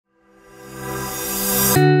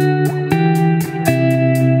I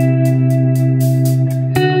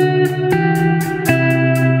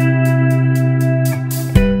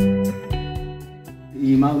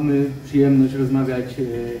mamy przyjemność rozmawiać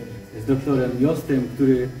z doktorem Jostem,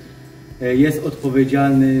 który jest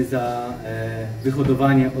odpowiedzialny za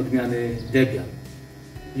wyhodowanie odmiany Debian.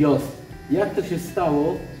 Jost, jak to się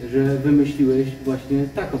stało, że wymyśliłeś właśnie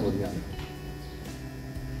taką odmianę?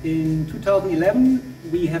 In 2011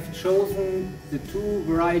 we have chosen the two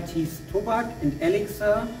varieties Tobak and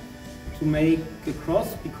Elixir to make a cross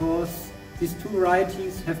because these two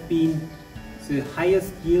varieties have been the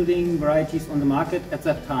highest yielding varieties on the market at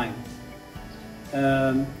that time.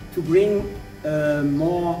 To bring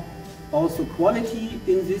more also quality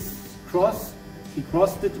in this cross, we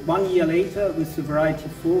crossed it 1 year later with the variety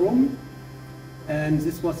Forum, and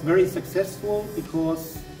this was very successful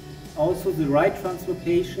because also the right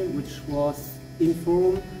translocation, which was in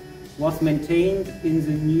Forum, was maintained in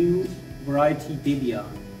the new variety Debian.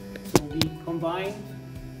 So we combined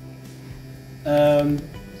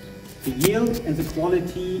the yield and the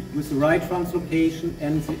quality with the right translocation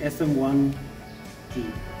and the SM1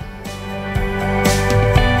 gene.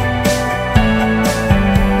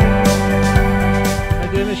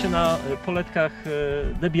 Znajdujemy się na poletkach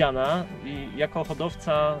Debiana i jako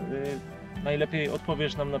hodowca najlepiej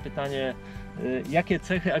odpowiesz nam na pytanie, jakie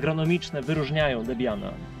cechy agronomiczne wyróżniają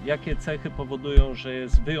Debiana? Jakie cechy powodują, że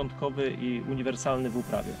jest wyjątkowy i uniwersalny w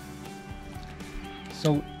uprawie?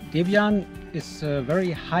 So Debian is a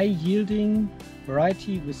very high yielding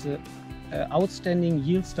variety with outstanding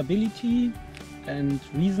yield stability, and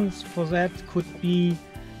reasons for that could be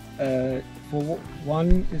for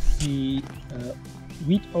one is the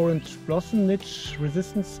wheat orange blossom niche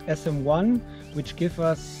resistance SM1, which gives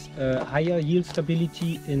us higher yield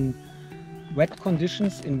stability in wet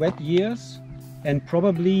conditions, in wet years. And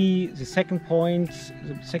probably the second point,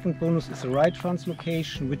 the second bonus is the right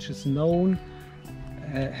translocation, which is known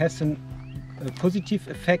has a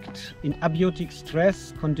positive effect in abiotic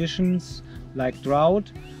stress conditions like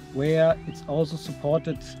drought, where it's also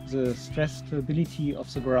supported the stress stability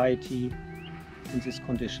of the variety in these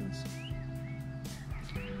conditions.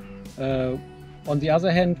 On the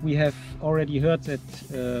other hand, we have already heard that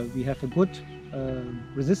we have a good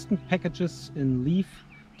resistant packages in leaf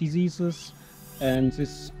diseases, and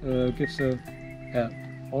this gives a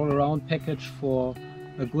all-around package for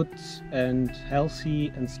a good and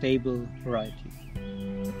healthy and stable variety.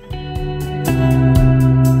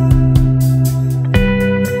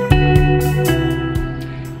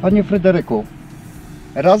 Panie Fryderyku,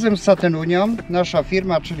 razem z Satynunią nasza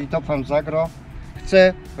firma, czyli Top Farms Agro,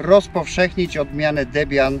 chce rozpowszechnić odmianę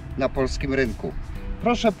Debian na polskim rynku.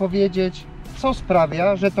 Proszę powiedzieć, co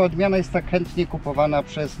sprawia, że ta odmiana jest tak chętnie kupowana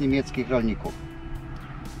przez niemieckich rolników?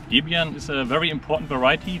 Debian is a very important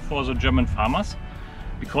variety for the German farmers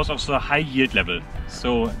because of the high yield level.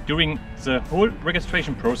 So during the whole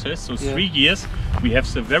registration process, so 3 years, we have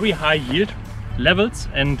the very high yield levels,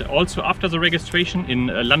 and also after the registration in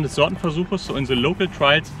Landessortenversuche, so in the local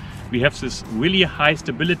trials, we have this really high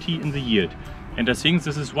stability in the yield. And I think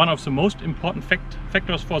this is one of the most important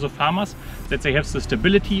factors for the farmers, that they have the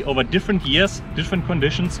stability over different years, different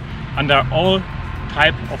conditions, under all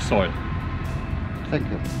type of soil. Thank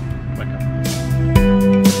you. Welcome.